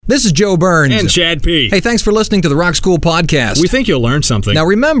This is Joe Burns. And Chad P. Hey, thanks for listening to the Rock School Podcast. We think you'll learn something. Now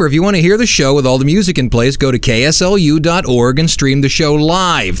remember, if you want to hear the show with all the music in place, go to KSLU.org and stream the show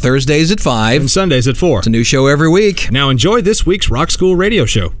live, Thursdays at 5. And Sundays at 4. It's a new show every week. Now enjoy this week's Rock School radio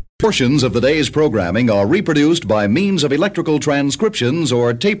show. Portions of the day's programming are reproduced by means of electrical transcriptions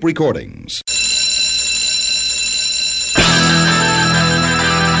or tape recordings.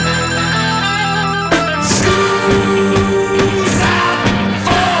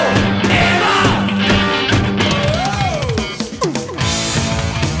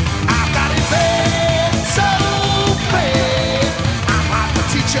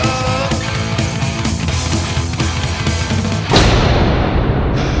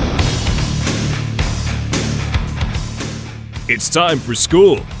 It's time for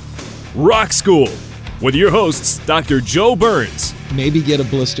school. Rock School with your hosts, Dr. Joe Burns. Maybe get a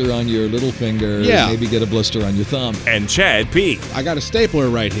blister on your little finger. Yeah. Maybe get a blister on your thumb. And Chad P. I got a stapler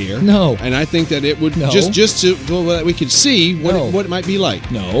right here. No. And I think that it would No. just so that we could see what, No. what it might be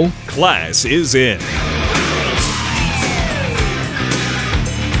like. No. Class is in.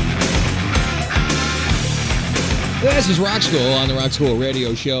 This is Rock School on the Rock School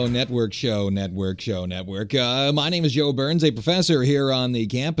Radio Show, Network. My name is Joe Burns, a professor here on the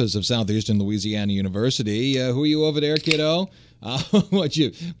campus of Southeastern Louisiana University. Who are you over there, kiddo? Would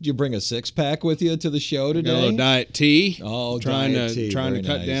you bring a six-pack with you to the show today? Got a little diet tea. Oh, trying diet to tea. trying to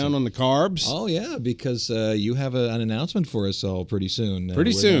Very cut nice. down on the carbs. Oh, yeah, because you have an announcement for us all pretty soon.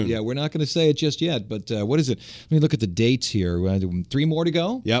 Pretty soon. We're not going to say it just yet, but what is it? Let me look at the dates here. 3 more to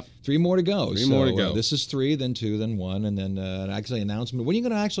go? Yep. 3 more to go. Three more to go. This is 3, then 2, then 1, and then an actually announcement. When are you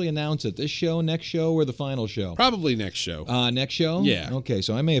going to actually announce it? This show, next show, or the final show? Probably next show. Next show? Yeah. Okay,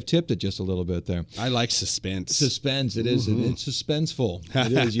 so I may have tipped it just a little bit there. I like suspense. Suspense, it is. It's suspenseful.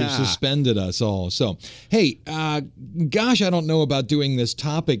 It is. You've suspended us all. So, hey, gosh, I don't know about doing this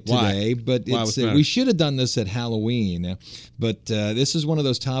topic today, but we should have done this at Halloween. But this is one of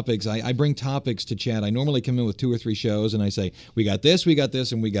those topics. I bring topics to Chad. I normally come in with 2 or 3 shows, and I say, we got this,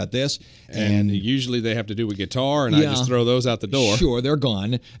 and we got this. And usually they have to do with guitar, and I just throw those out the door. Sure, they're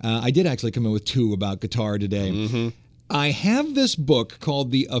gone. I did actually come in with 2 about guitar today. Mm-hmm. I have this book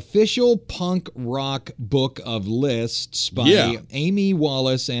called The Official Punk Rock Book of Lists by Amy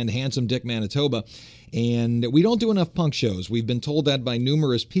Wallace and Handsome Dick Manitoba. And we don't do enough punk shows. We've been told that by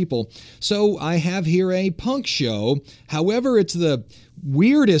numerous people. So I have here a punk show. However, it's the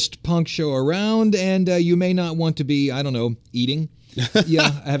weirdest punk show around, and you may not want to be, I don't know, eating.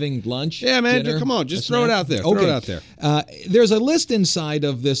 Having lunch. Yeah, man, dinner, come on, just throw it out there. Okay. Throw it out there. There's a list inside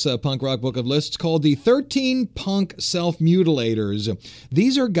of this punk rock book of lists called the 13 Punk Self-Mutilators.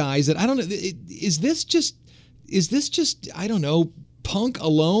 These are guys that, I don't know, is this just, I don't know, punk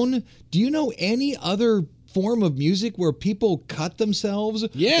alone? Do you know any other form of music where people cut themselves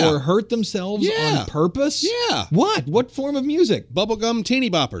or hurt themselves on purpose? Yeah. What form of music? Bubblegum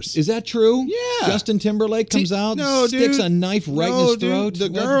teeny boppers. Is that true? Yeah. Justin Timberlake comes out, sticks a knife right in his throat. The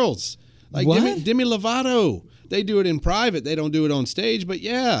girls. Like What? Demi Lovato. They do it in private. They don't do it on stage. But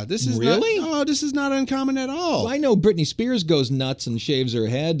yeah, this is this is not uncommon at all. Well, I know Britney Spears goes nuts and shaves her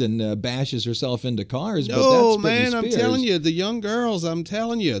head and bashes herself into cars. No, but that's man, Britney I'm Spears. telling you, the young girls, I'm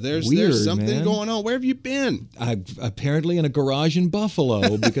telling you, there's something going on. Where have you been? Apparently in a garage in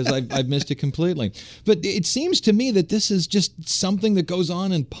Buffalo because I've missed it completely. But it seems to me that this is just something that goes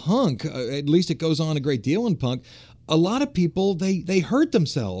on in punk. At least it goes on a great deal in punk. A lot of people, they hurt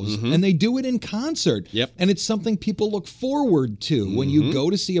themselves, and they do it in concert. Yep. And it's something people look forward to when you go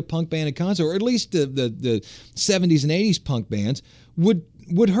to see a punk band in concert, or at least the 70s and 80s punk bands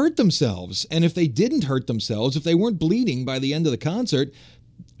would hurt themselves. And if they didn't hurt themselves, if they weren't bleeding by the end of the concert,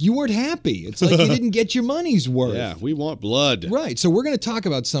 you weren't happy. It's like you didn't get your money's worth. Yeah, we want blood. Right. So we're going to talk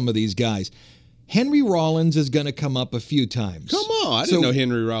about some of these guys. Henry Rollins is going to come up a few times. Come on. I didn't know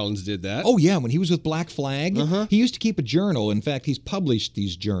Henry Rollins did that. Oh, yeah. When he was with Black Flag, he used to keep a journal. In fact, he's published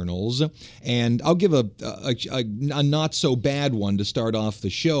these journals. And I'll give a not-so-bad one to start off the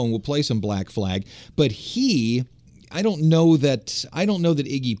show, and we'll play some Black Flag. But I don't know that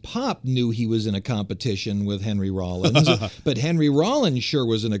Iggy Pop knew he was in a competition with Henry Rollins, but Henry Rollins sure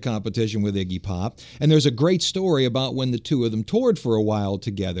was in a competition with Iggy Pop. And there's a great story about when the two of them toured for a while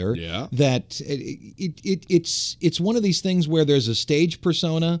together. Yeah. That it's one of these things where there's a stage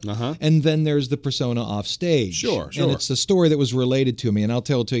persona, and then there's the persona off stage. Sure. And it's a story that was related to me, and I'll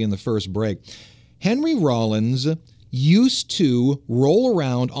tell it to you in the first break. Henry Rollins used to roll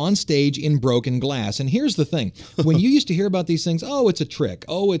around on stage in broken glass. And here's the thing. When you used to hear about these things, oh, it's a trick.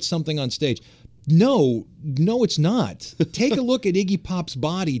 Oh, it's something on stage. No, it's not. Take a look at Iggy Pop's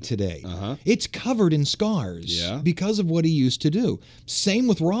body today. It's covered in scars because of what he used to do. Same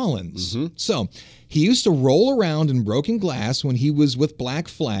with Rollins. So he used to roll around in broken glass when he was with Black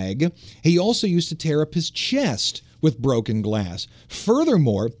Flag. He also used to tear up his chest with broken glass.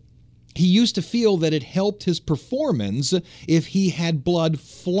 Furthermore, he used to feel that it helped his performance if he had blood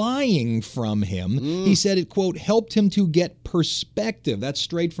flying from him. He said it, quote, helped him to get perspective. That's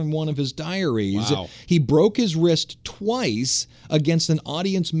straight from one of his diaries. Wow. He broke his wrist twice against an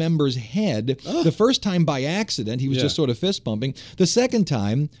audience member's head. The first time by accident. He was just sort of fist bumping. The second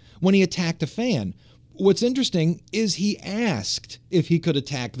time when he attacked a fan. What's interesting is he asked if he could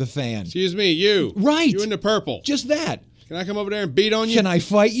attack the fan. Excuse me, you. Right. You in the purple. Just that. Can I come over there and beat on you? Can I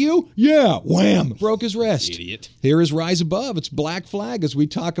fight you? Yeah. Wham. Broke his wrist. Idiot. Here is Rise Above. It's Black Flag as we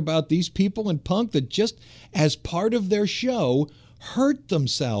talk about these people in punk that just as part of their show hurt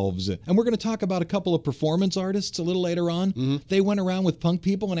themselves. And we're going to talk about a couple of performance artists a little later on. They went around with punk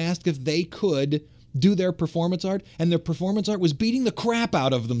people and asked if they could do their performance art, and their performance art was beating the crap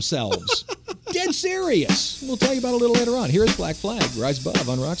out of themselves. Dead serious. We'll tell you about it a little later on. Here's Black Flag. Rise Above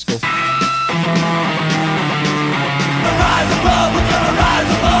on Rock School. Rise above, we're gonna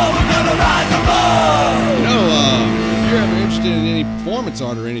rise above, we're gonna rise above. You know, if you're ever interested in any performance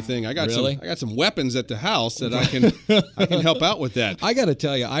art or anything, I got Really? some weapons at the house that I can help out with that. I got to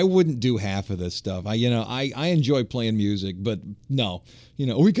tell you, I wouldn't do half of this stuff. I enjoy playing music, but no.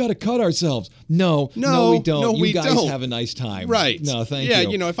 We got to cut ourselves. No, we don't. No, you we guys don't. have a nice time. Right. No, thank you.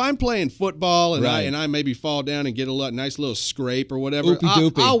 Yeah, if I'm playing football and Right. I maybe fall down and get a nice little scrape or whatever,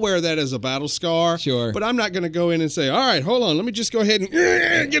 Oopie-doopie. I'll wear that as a battle scar. Sure. But I'm not going to go in and say, all right, hold on, let me just go ahead and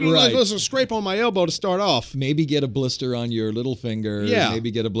get a Right. little scrape on my elbow to start off. Maybe get a blister on your little finger. Yeah. Maybe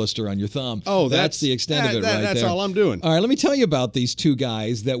get a blister on your thumb. Oh, that's the extent of it right that's there. all I'm doing. All right, let me tell you about these two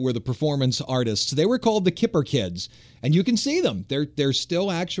guys that were the performance artists. They were called the Kipper Kids, and you can see them. They're still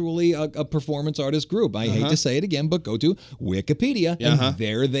actually a performance artist group. I hate to say it again, but go to Wikipedia, and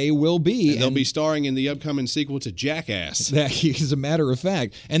there they will be. And they'll be starring in the upcoming sequel to Jackass. That is a matter of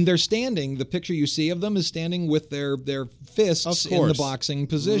fact. And they're standing, the picture you see of them is standing with their fists Of in the course. boxing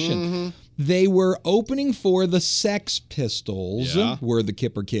position. They were opening for the Sex Pistols, were the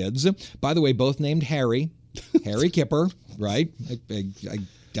Kipper Kids. By the way, both named Harry. Harry Kipper, right?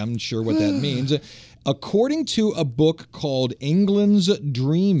 I'm sure what that means. According to a book called England's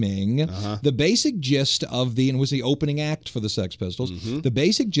Dreaming, the basic gist of and it was the opening act for the Sex Pistols, the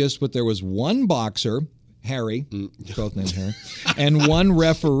basic gist was there was one boxer, Harry, both named Harry, and one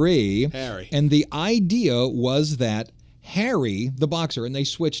referee. Harry. And the idea was that Harry, the boxer, and they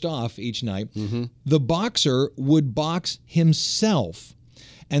switched off each night, the boxer would box himself.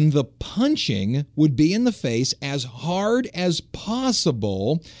 And the punching would be in the face as hard as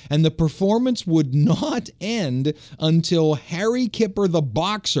possible, and the performance would not end until Harry Kipper, the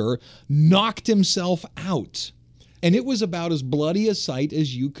boxer, knocked himself out. And it was about as bloody a sight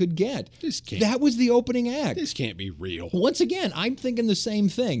as you could get. That was the opening act. This can't be real. Once again, I'm thinking the same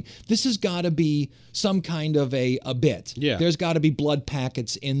thing. This has got to be some kind of a bit. Yeah. There's got to be blood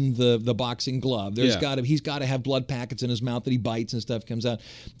packets in the boxing glove. He's got to have blood packets in his mouth that he bites and stuff comes out.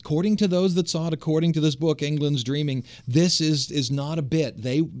 According to those that saw it, according to this book, England's Dreaming, this is not a bit.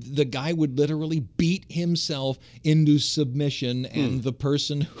 The guy would literally beat himself into submission, and the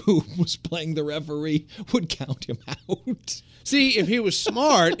person who was playing the referee would count him out. See, if he was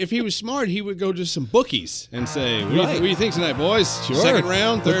smart, he would go to some bookies and say, what do you think tonight, boys? Sure. Second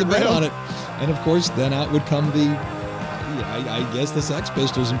round, Put third the bet round? on it. And of course, then out would come I guess the Sex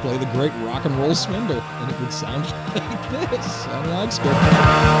Pistols and play the great rock and roll swindle. And it would sound like this on Rock School.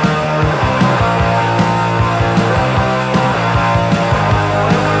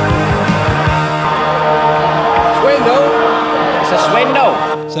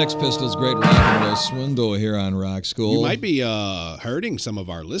 Sex Pistols' great rock and roll swindle here on Rock School. You might be hurting some of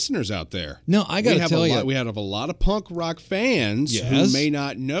our listeners out there. No, I got to tell you. We have a lot of punk rock fans who may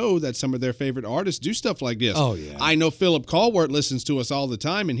not know that some of their favorite artists do stuff like this. Oh, yeah. I know Philip Colwart listens to us all the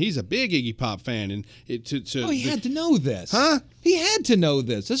time, and he's a big Iggy Pop fan. And he had to know this. Huh? He had to know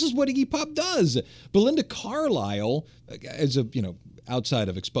this. This is what Iggy Pop does. Belinda Carlisle, as a, outside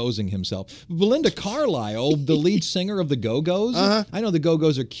of exposing himself, Belinda Carlisle, the lead singer of the Go-Go's. I know the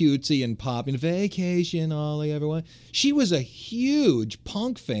Go-Go's are cutesy and pop, Vacation, Ollie, everyone. She was a huge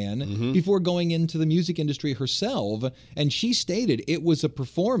punk fan before going into the music industry herself, and she stated it was a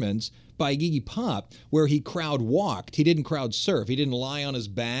performance by Iggy Pop where he crowd walked. He didn't crowd surf. He didn't lie on his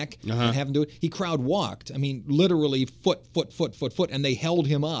back and have him do it. He crowd walked. I mean, literally foot, and they held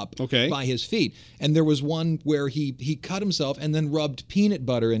him up by his feet. And there was one where he cut himself and then rubbed peanut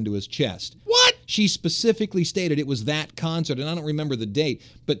butter into his chest. What? She specifically stated it was that concert, and I don't remember the date,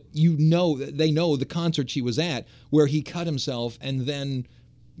 but they know the concert she was at where he cut himself and then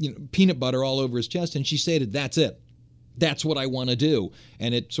peanut butter all over his chest, and she stated, that's it. That's what I want to do.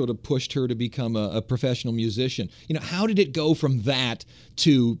 And it sort of pushed her to become a professional musician. How did it go from that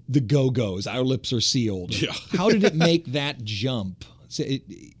to the Go-Go's, Our Lips Are Sealed? Yeah. How did it make that jump?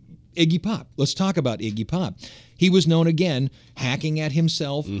 Iggy Pop. Let's talk about Iggy Pop. He was known, again, hacking at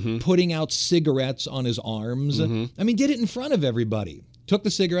himself, putting out cigarettes on his arms. I mean, did it in front of everybody. Took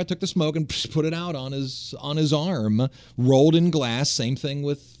the cigarette, took the smoke, and put it out on his arm, rolled in glass. Same thing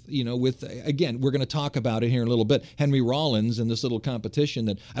with again, we're going to talk about it here in a little bit. Henry Rollins in this little competition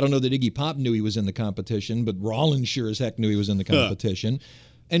that I don't know that Iggy Pop knew he was in the competition, but Rollins sure as heck knew he was in the competition.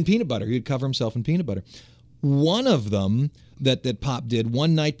 And peanut butter. He'd cover himself in peanut butter. One of them that Pop did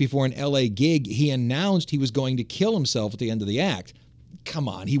one night before an L.A. gig, he announced he was going to kill himself at the end of the act. Come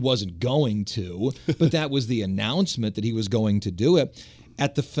on, he wasn't going to, but that was the announcement that he was going to do it.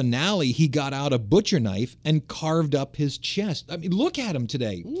 At the finale, he got out a butcher knife and carved up his chest. I mean, look at him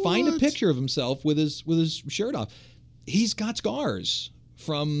today. What? Find a picture of himself with his shirt off. He's got scars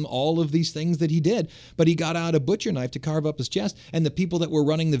from all of these things that he did, but he got out a butcher knife to carve up his chest, and the people that were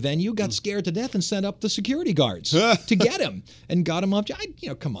running the venue got scared to death and sent up the security guards to get him and got him up.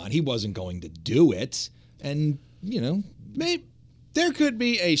 Come on, he wasn't going to do it, and maybe there could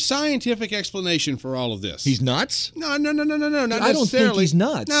be a scientific explanation for all of this. He's nuts? No, not necessarily. I don't think he's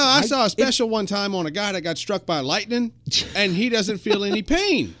nuts. No, I saw a special one time on a guy that got struck by lightning, and he doesn't feel any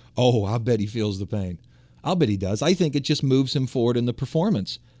pain. Oh, I bet he feels the pain. I'll bet he does. I think it just moves him forward in the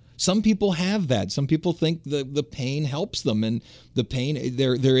performance. Some people have that. Some people think the pain helps them, and the pain,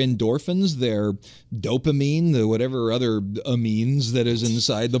 their endorphins, their dopamine, the whatever other amines that is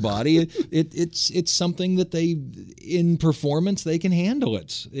inside the body. It's something that they, in performance, they can handle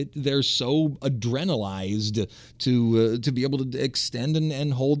it. They're so adrenalized to be able to extend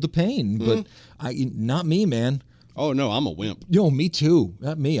and hold the pain. But not me, man. Oh, no, I'm a wimp. Me too.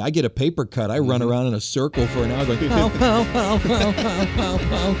 Not me. I get a paper cut. I run around in a circle for an hour going, pow, pow, pow, pow, pow, pow,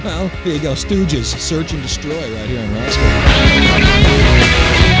 pow, pow. Here you go. Stooges, Search and Destroy right here on Rock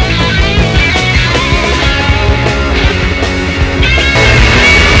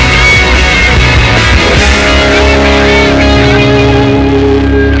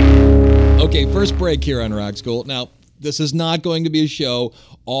School. Okay, first break here on Rock School. Now, this is not going to be a show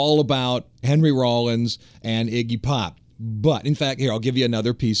all about Henry Rollins and Iggy Pop. But, in fact, here, I'll give you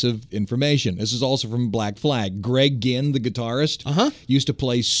another piece of information. This is also from Black Flag. Greg Ginn, the guitarist, used to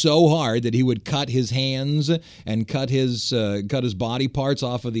play so hard that he would cut his hands and cut his body parts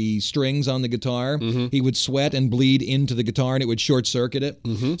off of the strings on the guitar. He would sweat and bleed into the guitar, and it would short-circuit it.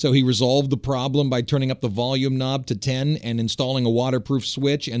 So he resolved the problem by turning up the volume knob to 10 and installing a waterproof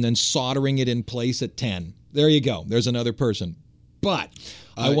switch and then soldering it in place at 10. There you go. There's another person. But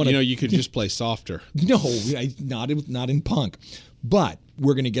I want to... you could just play softer. No, not in punk. But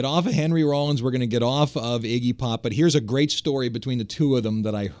we're going to get off of Henry Rollins. We're going to get off of Iggy Pop. But here's a great story between the two of them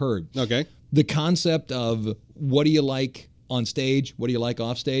that I heard. Okay. The concept of what do you like on stage? What do you like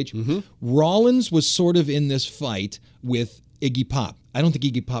off stage? Rollins was sort of in this fight with Iggy Pop. I don't think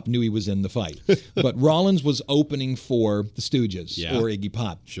Iggy Pop knew he was in the fight. But Rollins was opening for the Stooges or Iggy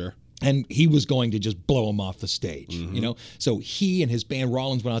Pop. Sure. And he was going to just blow him off the stage, So he and his band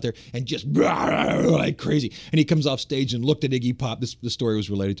Rollins went out there and just like crazy. And he comes off stage and looked at Iggy Pop. This story was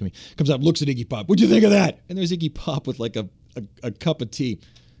related to me. Comes up, looks at Iggy Pop. What'd you think of that? And there's Iggy Pop with like a cup of tea.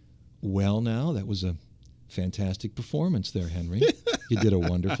 Well, now that was a fantastic performance there, Henry. You did a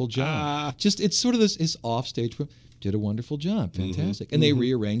wonderful job. It's sort of this off stage. Did a wonderful job. Fantastic. And they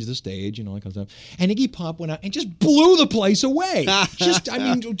rearranged the stage and all that kind of stuff. And Iggy Pop went out and just blew the place away.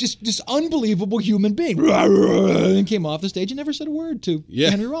 just unbelievable human being. And came off the stage and never said a word to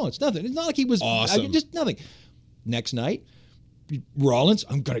Henry Rollins. Nothing. It's not like he was awesome. Just nothing. Next night, Rollins,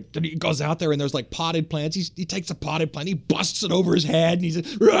 he goes out there and there's like potted plants. He takes a potted plant, he busts it over his head, and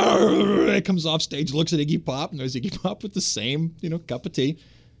he comes off stage, looks at Iggy Pop, and there's Iggy Pop with the same, cup of tea.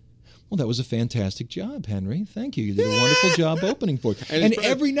 Well, that was a fantastic job, Henry. Thank you. You did a wonderful job opening for it. And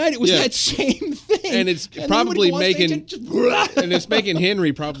every night it was that same thing. And it's probably making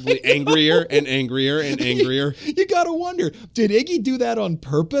Henry probably angrier and angrier and angrier. You got to wonder, did Iggy do that on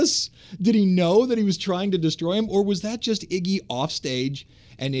purpose? Did he know that he was trying to destroy him? Or was that just Iggy off stage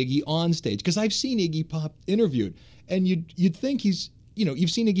and Iggy on stage? Because I've seen Iggy Pop interviewed, and you'd think he's... you've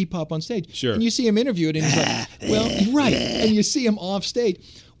seen Iggy Pop on stage. Sure. And you see him interviewed, and he's like, well, right. And you see him off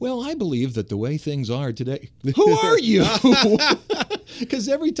stage. Well, I believe that the way things are today. Who are you? Because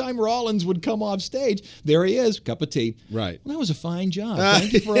every time Rollins would come off stage, there he is, cup of tea. Right. Well, that was a fine job.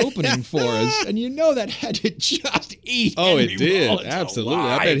 Thank you for opening for us. And you know that had to just eat. Oh, Henry it did. Rollins Absolutely.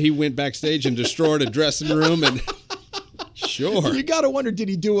 alive. I bet he went backstage and destroyed a dressing room and sure. You got to wonder, did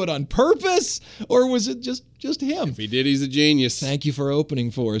he do it on purpose or was it just him? If he did, he's a genius. Thank you for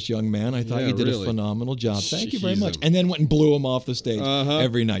opening for us, young man. I thought you did a phenomenal job. Thank you very much. And then went and blew him off the stage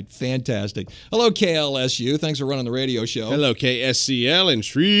every night. Fantastic. Hello, KLSU. Thanks for running the radio show. Hello, KSCL in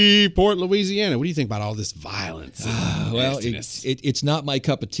Shreveport, Louisiana. What do you think about all this violence? Well, it's not my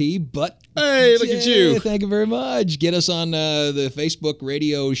cup of tea, but hey, look at you. Thank you very much. Get us on the Facebook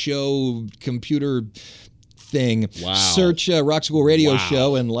radio show computer thing. Wow. Search Rock School Radio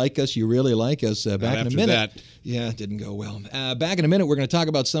Show and like us. You really like us. Back in a minute. That. Yeah, it didn't go well. Back in a minute, we're going to talk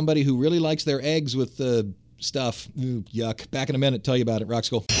about somebody who really likes their eggs with stuff. Ooh, yuck. Back in a minute. Tell you about it. Rock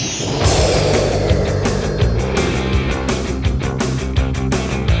School.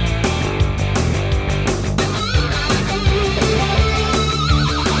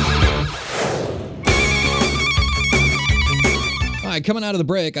 All right, coming out of the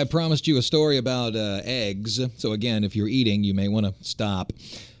break, I promised you a story about eggs. So again, if you're eating, you may want to stop.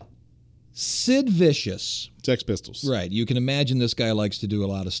 Sid Vicious. Sex Pistols. Right. You can imagine this guy likes to do a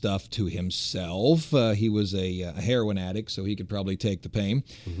lot of stuff to himself. He was a heroin addict, so he could probably take the pain.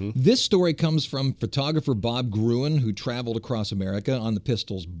 Mm-hmm. This story comes from photographer Bob Gruen, who traveled across America on the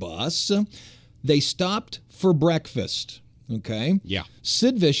Pistols bus. They stopped for breakfast. Okay? Yeah.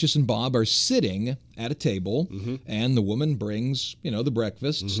 Sid Vicious and Bob are sitting at a table, and the woman brings, the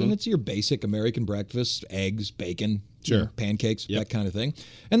breakfasts, and it's your basic American breakfast, eggs, bacon, pancakes, that kind of thing.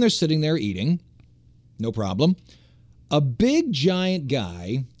 And they're sitting there eating. No problem. A big, giant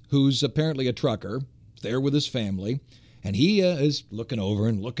guy who's apparently a trucker, there with his family, and he is looking over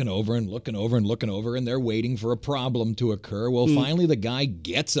and looking over and looking over and looking over, and they're waiting for a problem to occur. Well, finally the guy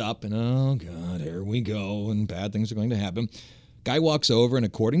gets up, and oh, God, here we go, and bad things are going to happen. Guy walks over, and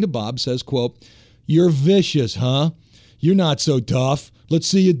according to Bob, says, quote, "You're vicious, huh? You're not so tough. Let's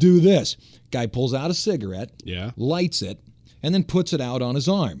see you do this." Guy pulls out a cigarette, lights it, and then puts it out on his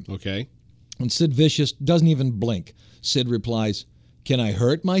arm. Okay. And Sid Vicious doesn't even blink. Sid replies, "Can I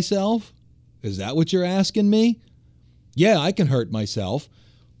hurt myself? Is that what you're asking me?" "Yeah, I can hurt myself."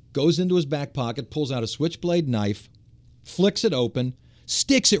 Goes into his back pocket, pulls out a switchblade knife, flicks it open,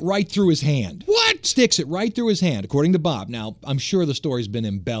 sticks it right through his hand. What? Sticks it right through his hand, according to Bob. Now, I'm sure the story's been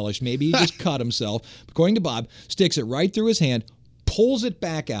embellished. Maybe he just cut himself. According to Bob, sticks it right through his hand, pulls it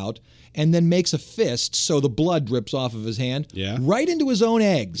back out, and then makes a fist so the blood drips off of his hand right into his own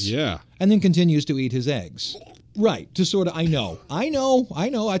eggs. Yeah. And then continues to eat his eggs. Right, to sort of, I know.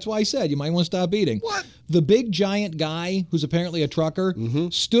 That's why I said you might want to stop eating. What? The big giant guy, who's apparently a trucker,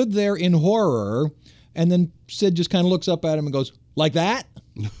 stood there in horror, and then Sid just kind of looks up at him and goes, "Like that?"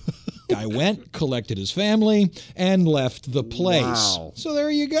 Guy went, collected his family, and left the place. Wow. So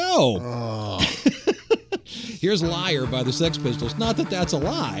there you go. Oh. Here's Liar by the Sex Pistols. Not that that's a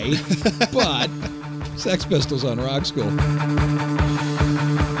lie, but Sex Pistols on Rock School.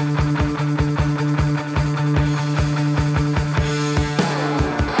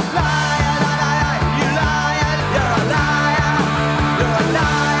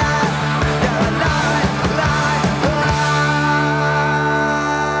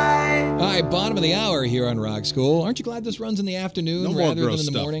 Bottom of the hour here on Rock School. Aren't you glad this runs in the afternoon rather than in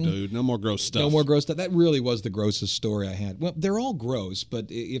the morning? Dude. No more gross stuff. No more gross stuff. That really was the grossest story I had. Well, they're all gross, but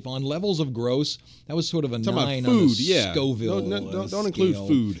if on levels of gross, that was sort of a 9 on the Scoville Don't include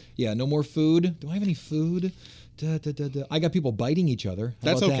food. Yeah, no more food. Do I have any food? I got people biting each other.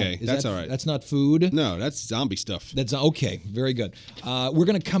 That's okay. That's all right. That's not food? No, that's zombie stuff. That's okay. Very good. We're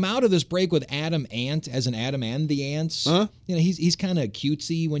going to come out of this break with Adam Ant, as in Adam and the Ants. Huh? He's kind of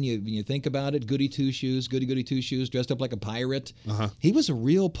cutesy when you think about it. Goody two-shoes, dressed up like a pirate. He was a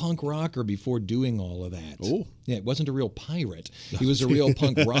real punk rocker before doing all of that. Oh. Yeah, it wasn't a real pirate. He was a real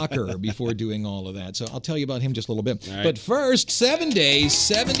punk rocker before doing all of that. So I'll tell you about him just a little bit. Right. But first, 7 days,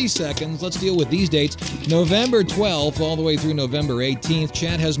 70 seconds. Let's deal with these dates. November 12th all the way through November 18th.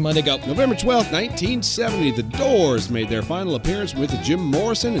 Chad has Monday. Go. November 12th, 1970, The Doors made their final appearance with Jim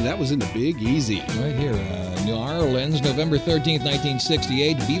Morrison, and that was in the Big Easy. Right here, New Orleans, November 13th,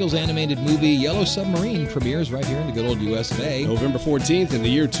 1968. Beatles animated movie Yellow Submarine premieres right here in the good old U.S. of A. November 14th, in the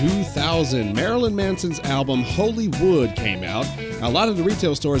year 2000, Marilyn Manson's album Holy Wood came out. Now, a lot of the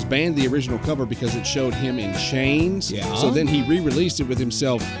retail stores banned the original cover because it showed him in chains. Yeah. So then he re-released it with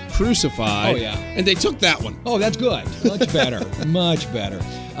himself crucified. Oh, yeah. And they took that one. Oh, that's good. Much better. Much better.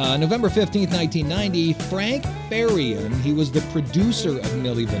 November 15th, 1990, Frank Farian, he was the producer of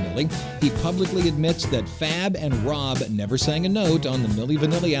Milli Vanilli. He publicly admits that Fab and Rob never sang a note on the Milli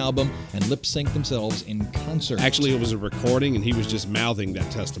Vanilli album and lip-synced themselves in concert. Actually, it was a recording, and he was just mouthing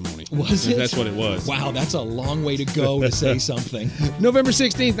that testimony. Was it? That's what it was. Wow, that's a long way to go to say something. November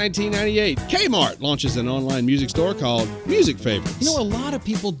 16th, 1998, Kmart launches an online music store called Music Favorites. You know, a lot of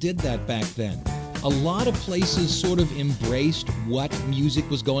people did that back then. A lot of places sort of embraced what music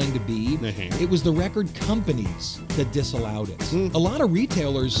was going to be. It was the record companies that disallowed it. A lot of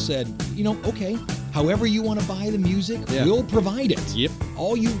retailers said, okay, however you want to buy the music, we'll provide it. Yep.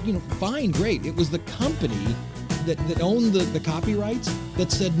 All fine, great. It was the company that owned the copyrights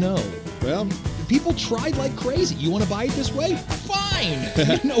that said no. Well, people tried like crazy. You want to buy it this way? Fine.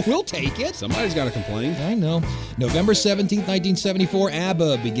 We'll take it. Somebody's got to complain. I know. November 17th, 1974,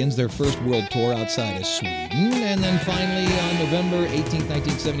 ABBA begins their first world tour outside of Sweden. And then finally, on November 18th,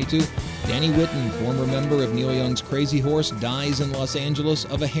 1972, Danny Whitten, former member of Neil Young's Crazy Horse, dies in Los Angeles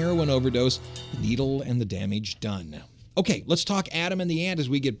of a heroin overdose. The needle and the damage done. Okay, let's talk Adam and the Ant as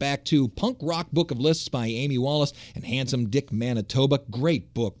we get back to Punk Rock Book of Lists by Amy Wallace and Handsome Dick Manitoba.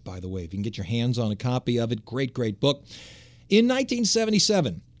 Great book, by the way. If you can get your hands on a copy of it, great book. In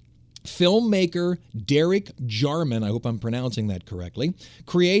 1977, filmmaker Derek Jarman, I hope I'm pronouncing that correctly,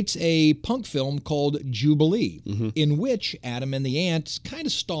 creates a punk film called Jubilee, in which Adam and the Ant kind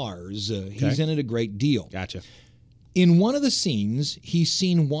of stars. He's in it a great deal. Gotcha. In one of the scenes, he's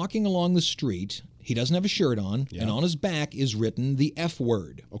seen walking along the street. He doesn't have a shirt on, and on his back is written the F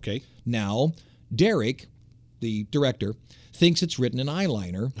word. Okay. Now, Derek, the director, thinks it's written in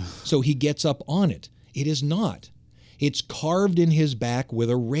eyeliner, so he gets up on it. It is not. It's carved in his back with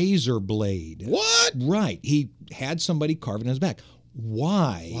a razor blade. What? Right. He had somebody carve it in his back.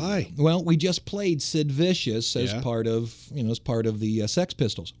 Why? Why? Well, we just played Sid Vicious as part of the Sex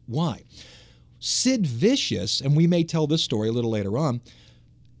Pistols. Why? Sid Vicious, and we may tell this story a little later on,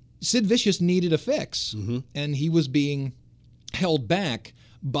 Sid Vicious needed a fix, and he was being held back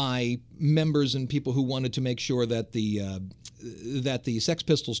by members and people who wanted to make sure that the Sex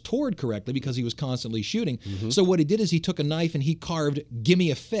Pistols toured correctly because he was constantly shooting. So what he did is he took a knife and he carved "Gimme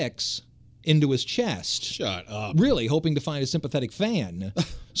a Fix" into his chest. Shut up. Really hoping to find a sympathetic fan.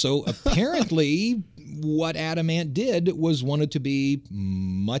 So apparently what Adam Ant did was wanted to be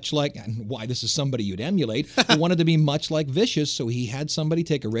much like, why this is somebody you'd emulate, but wanted to be much like Vicious, so he had somebody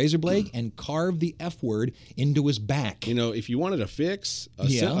take a razor blade and carve the F word into his back. If you wanted a fix,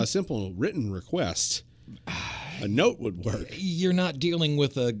 a simple written request, a note would work. You're not dealing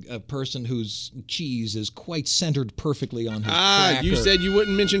with a person whose cheese is quite centered perfectly on his cracker. You said you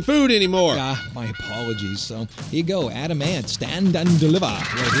wouldn't mention food anymore. My apologies. So here you go, Adam Ant, Stand and Deliver,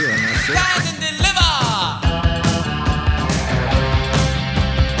 right here on that show. Stand and deliver!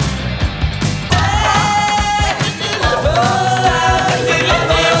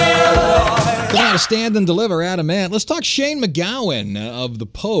 Come on, Stand and Deliver, Adam Ant. Let's talk Shane MacGowan of the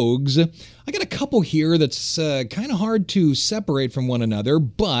Pogues. I got a couple here that's kind of hard to separate from one another,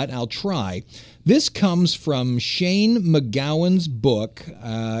 but I'll try. This comes from Shane MacGowan's book.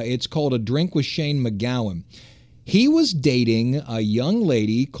 It's called A Drink with Shane MacGowan. He was dating a young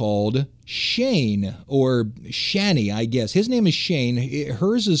lady called Shane, or Shani, I guess. His name is Shane.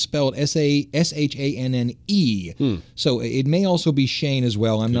 Hers is spelled Shanne. So it may also be Shane as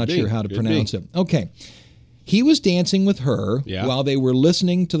well. I'm not sure how to pronounce it. Okay. He was dancing with her while they were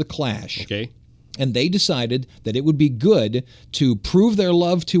listening to The Clash. Okay. And they decided that it would be good to prove their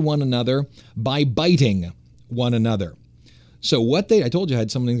love to one another by biting one another. So I told you I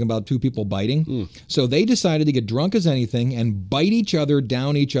had something about two people biting. So they decided to get drunk as anything and bite each other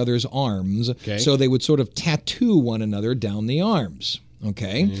down each other's arms. Okay. So they would sort of tattoo one another down the arms.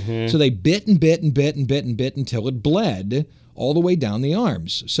 Okay. So they bit and bit and bit and bit and bit until it bled all the way down the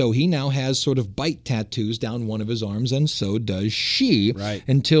arms. So he now has sort of bite tattoos down one of his arms, and so does she. Right.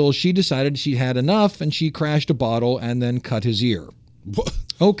 Until she decided she had enough and she crashed a bottle and then cut his ear.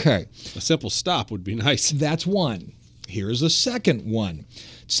 Okay. A simple stop would be nice. That's one. Here's the second one.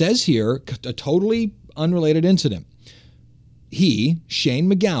 It says here, a totally unrelated incident. He, Shane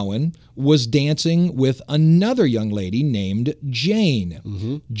MacGowan, was dancing with another young lady named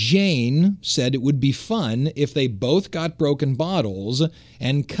Jane. Jane said it would be fun if they both got broken bottles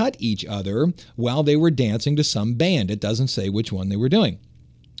and cut each other while they were dancing to some band. It doesn't say which one they were doing.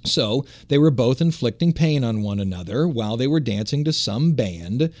 So they were both inflicting pain on one another while they were dancing to some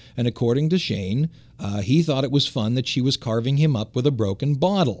band, and according to Shane, he thought it was fun that she was carving him up with a broken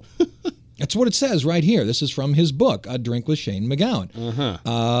bottle. That's what it says right here. This is from his book, A Drink with Shane McGowan.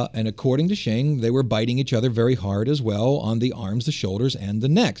 And according to Shane, they were biting each other very hard as well on the arms, the shoulders, and the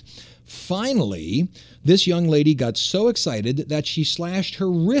neck. Finally, this young lady got so excited that she slashed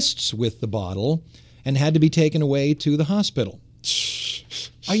her wrists with the bottle and had to be taken away to the hospital.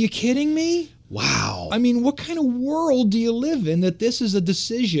 Are you kidding me? Wow. I mean, what kind of world do you live in that this is a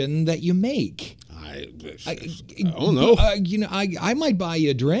decision that you make? I don't know. I might buy you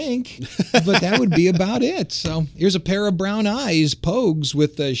a drink, but that would be about it. So here's a pair of brown eyes, Pogues,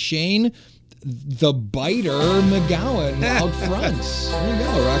 with Shane the Biter McGowan out front. There you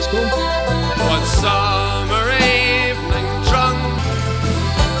go, Rock School. One summer evening drunk.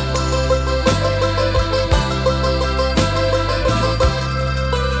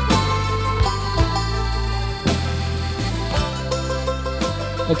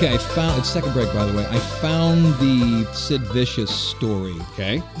 Okay, it's second break, by the way. I found the Sid Vicious story.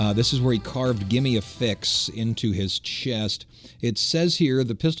 Okay. This is where he carved "Gimme a Fix" into his chest. It says here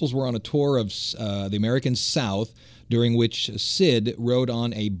the Pistols were on a tour of the American South, during which Sid rode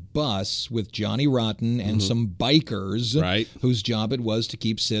on a bus with Johnny Rotten and some bikers, whose job it was to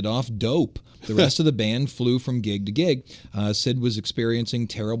keep Sid off dope. The rest of the band flew from gig to gig. Sid was experiencing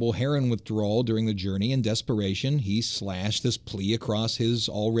terrible heroin withdrawal during the journey. In desperation, he slashed this plea across his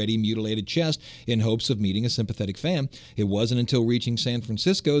already mutilated chest in hopes of meeting a sympathetic fan. It wasn't until reaching San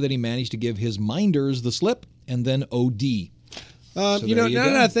Francisco that he managed to give his minders the slip and then OD. Now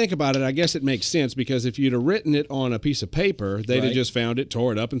that I think about it, I guess it makes sense, because if you'd have written it on a piece of paper, they'd have just found it,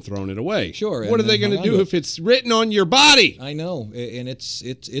 tore it up, and thrown it away. Sure. What are they going to do if it's written on your body? I know, and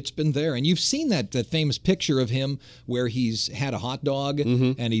it's been there. And you've seen that famous picture of him where he's had a hot dog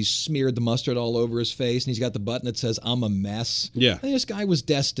and he's smeared the mustard all over his face, and he's got the button that says, "I'm a mess." Yeah. And this guy was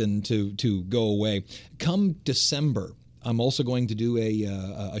destined to go away. Come December, I'm also going to do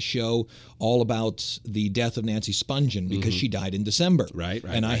a show all about the death of Nancy Spungen, because she died in December. Right.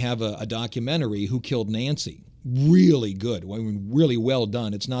 And I have a documentary, Who Killed Nancy. Really good. I mean, really well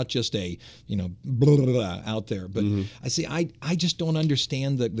done. It's not just a, blah, blah, blah, out there. But I just don't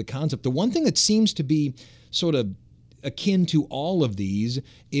understand the concept. The one thing that seems to be sort of akin to all of these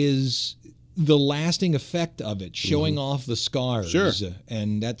is the lasting effect of it, showing off the scars. Sure.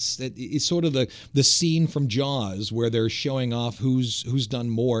 And it's sort of the scene from Jaws where they're showing off who's done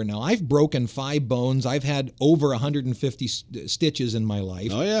more. Now, I've broken 5 bones. I've had over 150 stitches in my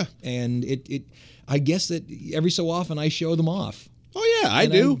life. Oh, yeah. And I guess that every so often I show them off. Oh, yeah,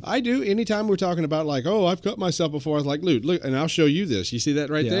 I do. Anytime we're talking about, like, oh, I've cut myself before, I was like, look, and I'll show you this. You see that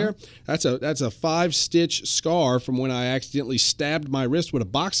right there? That's a 5-stitch scar from when I accidentally stabbed my wrist with a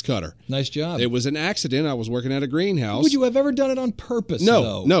box cutter. Nice job. It was an accident. I was working at a greenhouse. Would you have ever done it on purpose,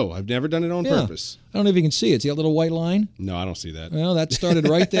 though? No, I've never done it on purpose. I don't know if you can see it. See that little white line? No, I don't see that. Well, that started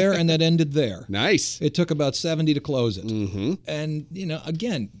right there, and that ended there. Nice. It took about 70 to close it. And,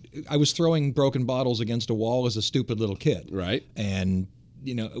 again, I was throwing broken bottles against a wall as a stupid little kid. Right. And,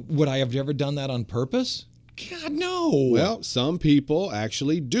 would I have ever done that on purpose? God, no. Well, some people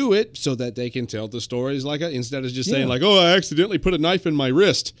actually do it so that they can tell the stories instead of just saying oh, I accidentally put a knife in my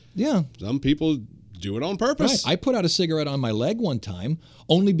wrist. Yeah. Some people do it on purpose. Right. I put out a cigarette on my leg one time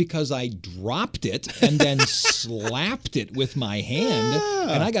only because I dropped it and then slapped it with my hand.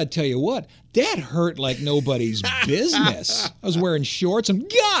 Yeah. And I got to tell you what, that hurt like nobody's business. I was wearing shorts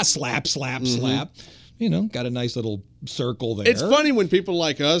and slap, slap, slap. Got a nice little circle there. It's funny when people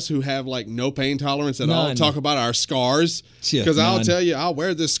like us who have no pain tolerance at all talk about our scars. Because I'll tell you, I'll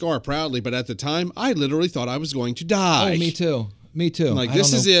wear this scar proudly, but at the time, I literally thought I was going to die. Oh, me too. Me too.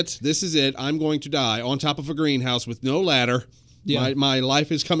 This is it. This is it. I'm going to die on top of a greenhouse with no ladder. Yeah. My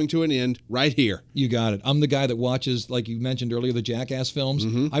life is coming to an end right here. You got it. I'm the guy that watches, like you mentioned earlier, the Jackass films.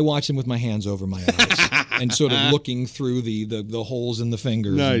 I watch them with my hands over my eyes and sort of looking through the holes in the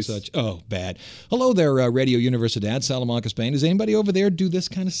fingers and such. Oh, bad. Hello there, Radio Universidad, Salamanca, Spain. Does anybody over there do this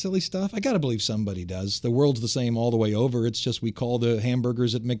kind of silly stuff? I got to believe somebody does. The world's the same all the way over. It's just we call the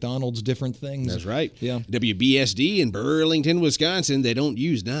hamburgers at McDonald's different things. That's right. Yeah. WBSD in Burlington, Wisconsin, they don't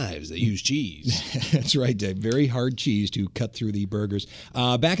use knives. They use cheese. That's right, Dave. Very hard cheese to cut through the burgers.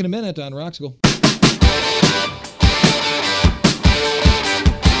 Back in a minute on Rock School.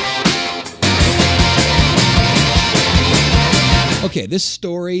 Okay, this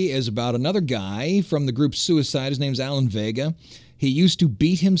story is about another guy from the group Suicide. His name's Alan Vega. He used to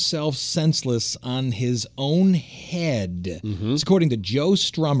beat himself senseless on his own head. It's according to Joe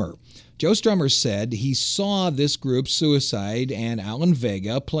Strummer. Joe Strummer said he saw this group, Suicide and Alan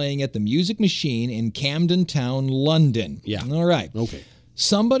Vega, playing at the Music Machine in Camden Town, London. Yeah. All right. Okay.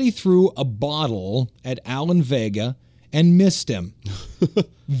 Somebody threw a bottle at Alan Vega and missed him.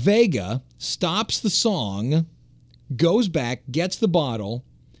 Vega stops the song, goes back, gets the bottle,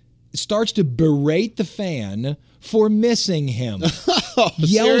 starts to berate the fan for missing him.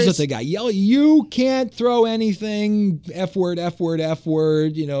 Yells at the guy. You can't throw anything, F word, F word, F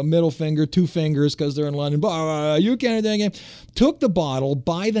word, middle finger, two fingers because they're in London. You can't do anything. Took the bottle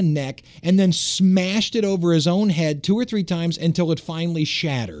by the neck and then smashed it over his own head 2 or 3 times until it finally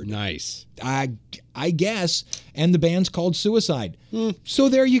shattered. Nice. I guess. And the band's called Suicide. So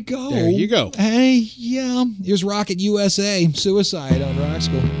there you go. There you go. Hey, yeah. Here's Rocket USA, Suicide on Rock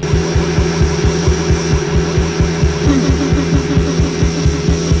School.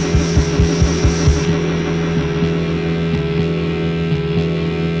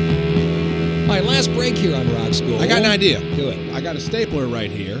 All right, last break here on Rock School. I got an idea. Do it. I got a stapler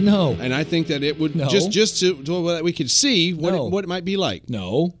right here. No. And I think that it would No. just so that we could see No. what it might be like.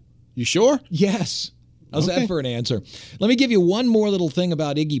 No. You sure? Yes. How's Okay. that for an answer? Let me give you one more little thing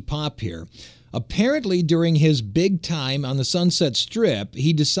about Iggy Pop here. Apparently, during his big time on the Sunset Strip,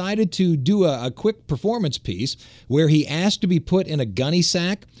 he decided to do a quick performance piece where he asked to be put in a gunny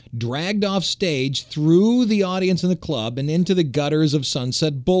sack, dragged off stage through the audience in the club and into the gutters of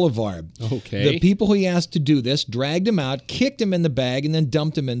Sunset Boulevard. Okay. The people he asked to do this dragged him out, kicked him in the bag, and then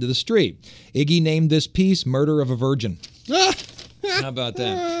dumped him into the street. Iggy named this piece Murder of a Virgin. How about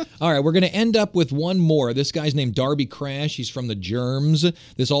that? All right, we're going to end up with one more. This guy's named Darby Crash. He's from the Germs.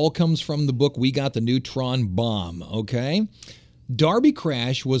 This all comes from the book We Got the Neutron Bomb, okay? Darby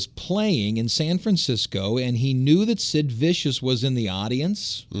Crash was playing in San Francisco, and he knew that Sid Vicious was in the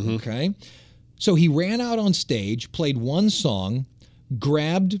audience, okay? So he ran out on stage, played one song,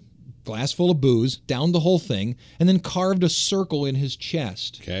 grabbed glass full of booze, downed the whole thing, and then carved a circle in his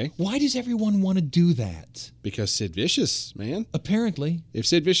chest. Okay. Why does everyone want to do that? Because Sid Vicious, man. Apparently. If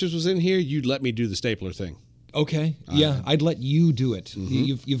Sid Vicious was in here, you'd let me do the stapler thing. Okay. Yeah, I'd let you do it.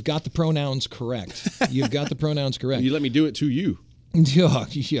 You've got the pronouns correct. You've got the pronouns correct. You let me do it to you. Yeah,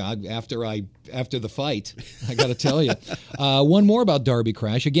 after the fight, I got to tell you. One more about Darby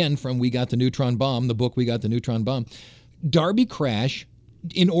Crash, again from We Got the Neutron Bomb, the book We Got the Neutron Bomb. Darby Crash,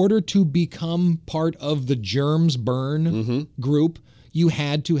 in order to become part of the Germs Burn group, you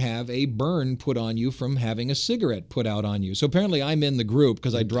had to have a burn put on you from having a cigarette put out on you. So apparently I'm in the group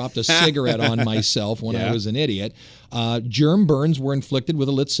because I dropped a cigarette on myself when I was an idiot. Germ burns were inflicted with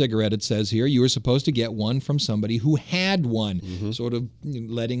a lit cigarette, it says here. You were supposed to get one from somebody who had one, sort of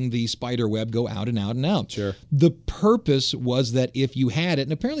letting the spider web go out and out and out. Sure. The purpose was that if you had it,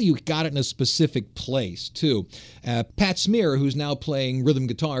 and apparently you got it in a specific place, too. Pat Smear, who's now playing rhythm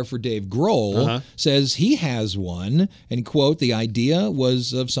guitar for Dave Grohl, says he has one, and, quote, the idea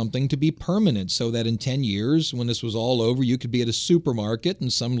was of something to be permanent, so that in 10 years, when this was all over, you could be at a supermarket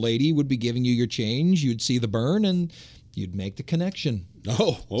and some lady would be giving you your change, you'd see the burn, and you'd make the connection.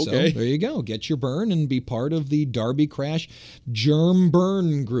 Oh, okay. So there you go. Get your burn and be part of the Darby Crash Germ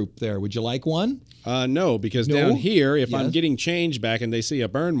Burn group there. Would you like one? No, because No? down here, if Yes. I'm getting change back and they see a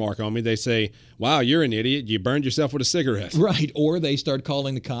burn mark on me, they say, wow, you're an idiot. You burned yourself with a cigarette. Right. Or they start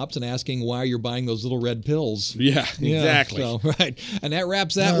calling the cops and asking why you're buying those little red pills. Yeah, exactly. So, right. And that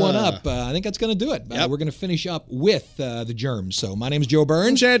wraps that one up. I think that's going to do it. Yep. We're going to finish up with the Germs. So my name is Joe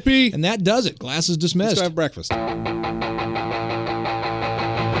Burns. Chad P. And that does it. Class is dismissed. Let's go have breakfast.